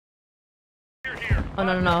Oh,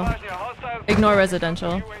 no, no, no. Ignore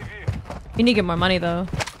residential. You need to get more money, though.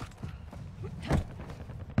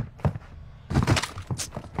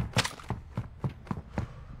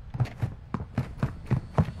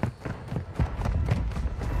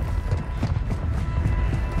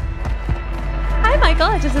 Hi, Michael.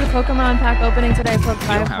 I just did a Pokemon pack opening today. I put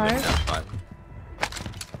 5 cards.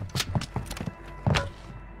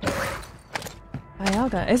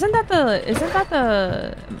 Dialga. Isn't that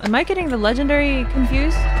the... Am I getting the legendary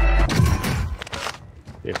confused?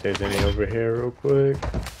 See if there's any over here real quick.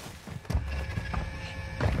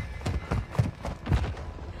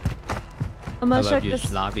 I'm gonna check this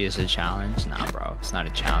this. lobby is a challenge. Nah, bro. It's not a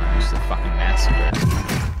challenge. It's a fucking massacre.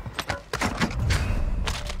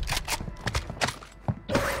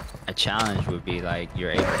 A challenge would be like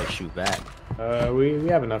you're able to shoot back. We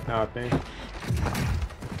have enough now, I think.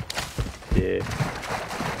 Yeah.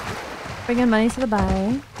 Bringing money to the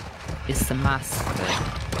buy. It's the massacre.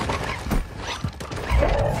 We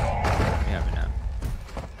have enough.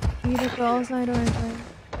 Either girls' night or enjoy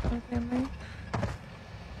my family.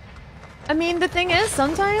 I mean, the thing is,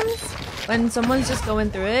 sometimes when someone's just going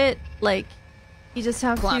through it, like, you just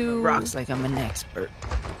have to rocks like I'm an expert.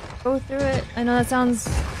 go through it. I know that sounds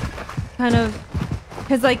kind of,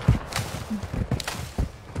 because like,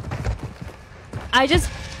 I just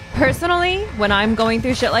personally, when I'm going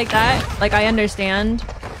through shit like that, like I understand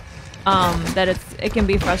that it can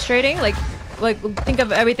be frustrating. Like think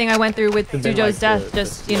of everything I went through with Zujo's death,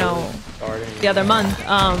 just you know, the other month.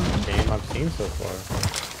 Game I've seen so far.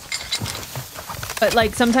 But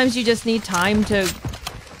like sometimes you just need time to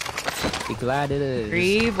Be glad it is.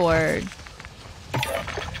 grieve or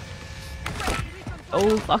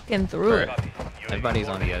go fucking through it. Everybody's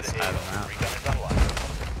on the other side of the map.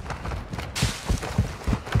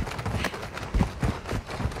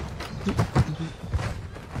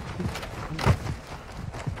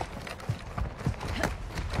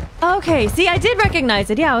 Okay, see, I did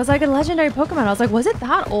recognize it. Yeah, I was like a legendary Pokemon. I was like, was it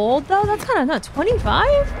that old though? That's kind of not 25.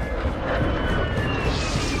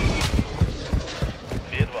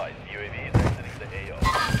 Be advised, UAV is exiting the AO.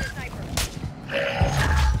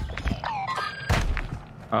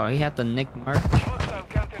 Oh, he had the Nick Mark.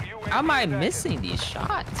 How am I missing these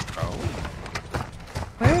shots, bro?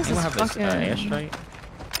 Where is You this have fucking... a airstrike?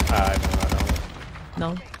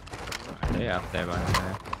 No. They're up there by the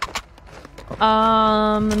way.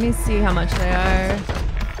 Let me see how much they are.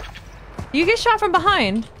 You get shot from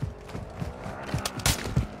behind.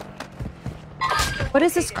 What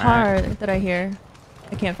is this car that I hear?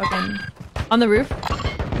 I can't fucking... On the roof?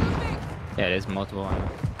 Yeah, there's multiple.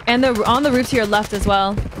 And on the roof to your left as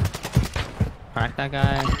well. Crack that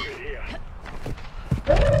guy.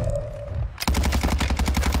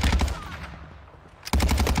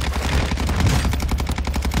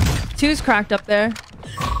 Two's cracked up there.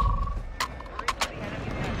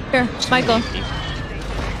 Here, Michael.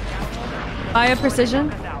 Buy a precision.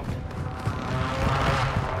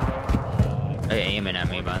 They're aiming at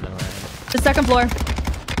me, by the way. The second floor.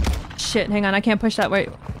 Shit, hang on, I can't push that way.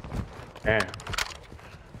 Damn.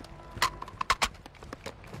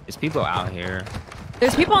 There's people out here.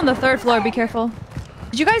 There's people on the third floor, be careful.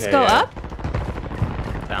 Did you guys go up?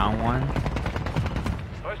 Down one.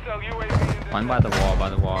 One by the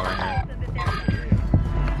wall right here.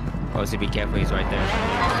 Oh, so be careful, he's right there.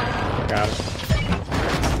 Got it.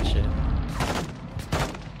 Shit.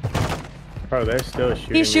 Bro, they're still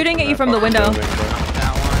shooting. He's shooting at you from the window.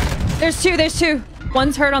 That one. There's two.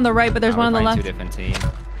 One's hurt on the right, but there's one on the left. Two different teams.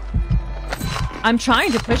 I'm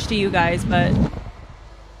trying to push to you guys, but...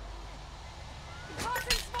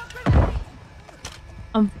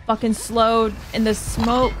 I'm fucking slowed in the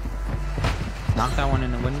smoke. Knock that one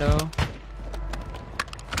in the window.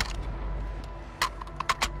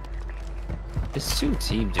 This two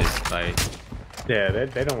team just like... Yeah,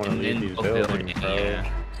 they don't want to leave these buildings, bro. Yeah.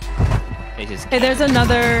 They just... Hey, there's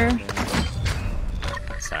another...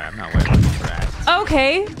 Sorry, I'm not wearing rats.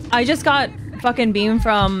 Okay, I just got fucking beamed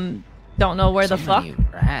from... Don't know where the fuck.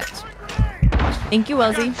 Rats. Thank you,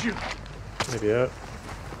 Wellesley. Maybe up.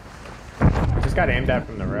 Just got aimed at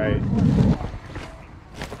from the right.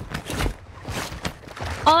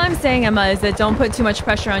 All I'm saying, Emma, is that don't put too much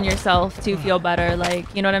pressure on yourself to feel better.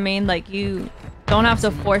 Like, you know what I mean? Like, you don't have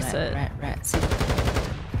to force it. Rats.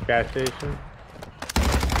 Gas station.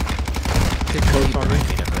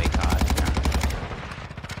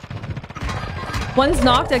 One's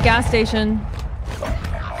knocked at gas station.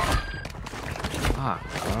 Fuck,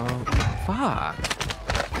 bro. Fuck.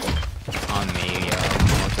 On me, yo.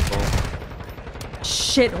 Multiple.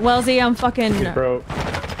 Shit, Wellesley, I'm fucking... He's broke.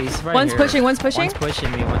 He's right One's here. pushing, one's pushing. One's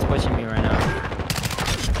pushing me right now.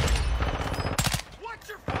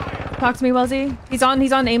 Talk to me, Welzy. He's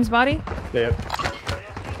on Aim's body. Yep.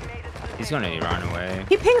 He's gonna run away.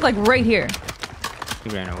 He pinged like right here. He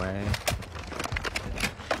ran away.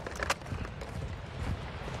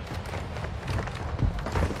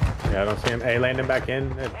 Yeah, I don't see him. A landing back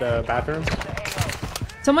in at the bathroom.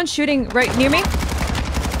 Someone's shooting right near me.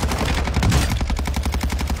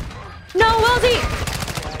 No, Welzy!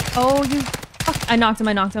 Oh, you... Fuck. I knocked him.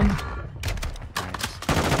 Nice.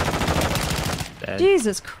 Dead.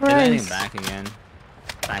 Jesus They're landing Christ. back again.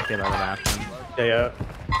 Back there by the bathroom. Yeah.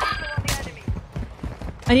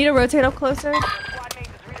 I need to rotate up closer. Squad mate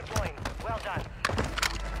is redeploying. Well done.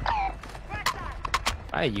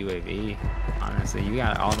 Buy a UAV. Honestly, you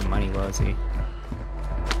got all the money, Welzy.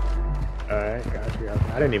 Alright, got you.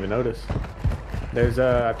 I didn't even notice. There's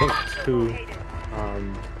I think 2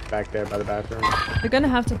 back there by the bathroom. They're gonna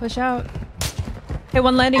have to push out. Hey,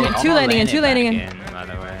 one landing in, They're 2 all landing in, 2 landing back in. By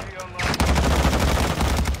the way.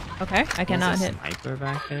 Okay, I cannot There's a hit. sniper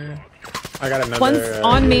back there. I got another One's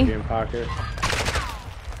on me. UAV in pocket.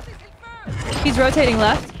 He's rotating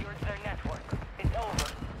left. Secured their network. It's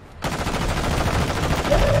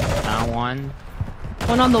over. Down one.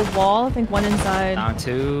 One on the wall. I think one inside. Down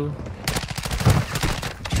two.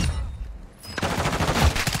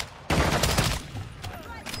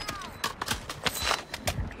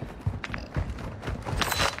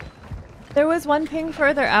 There was one ping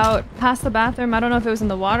further out, past the bathroom. I don't know if it was in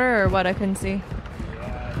the water or what. I couldn't see.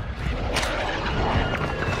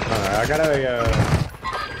 I got a In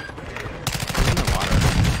the water.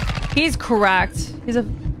 He's cracked. He's a...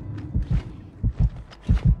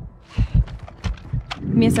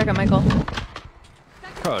 Give me a second, Michael.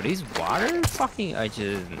 Bro, these water fucking are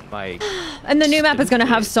just like. And the new map is gonna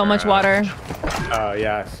have so much bro. water. Oh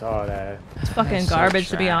yeah, I saw that. It's fucking That's so garbage,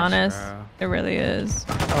 to be trash, honest. bro. It really is.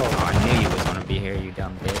 Oh, I knew you was gonna be here, you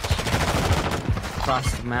dumb bitch.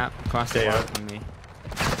 Cross the map, cross the Yeah. map with me.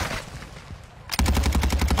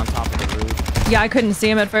 On top of the roof. Yeah, I couldn't see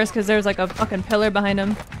him at first because there was like a fucking pillar behind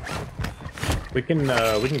him. We can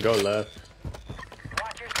go left.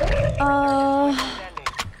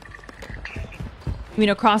 You mean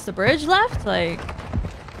across the bridge left? Like,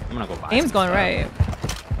 I'm gonna go buy Aim's some going stuff. right.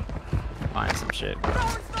 Buying some shit.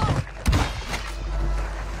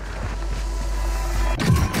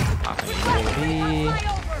 Popping UAV.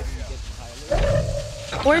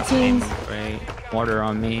 14s. Great. Water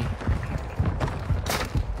on me.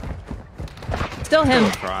 Still him.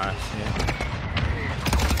 Cross, yeah.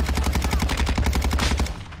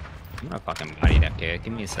 I'm gonna fucking body that kid.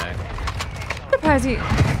 Give me a sec. Surprise you.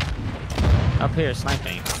 Up here,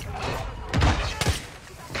 sniping.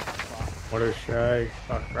 Water strike.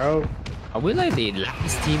 Fuck, bro. Are we like the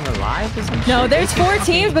last team alive or some No, shit? there's They 4 fucking-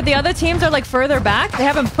 teams, but the other teams are like further back. They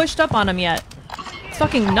haven't pushed up on him yet. It's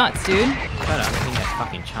fucking nuts, dude. Shut up, I think that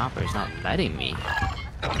fucking chopper is not letting me.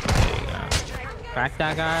 There you go. Crack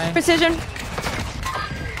that guy. Precision.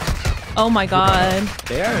 Oh my god.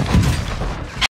 They are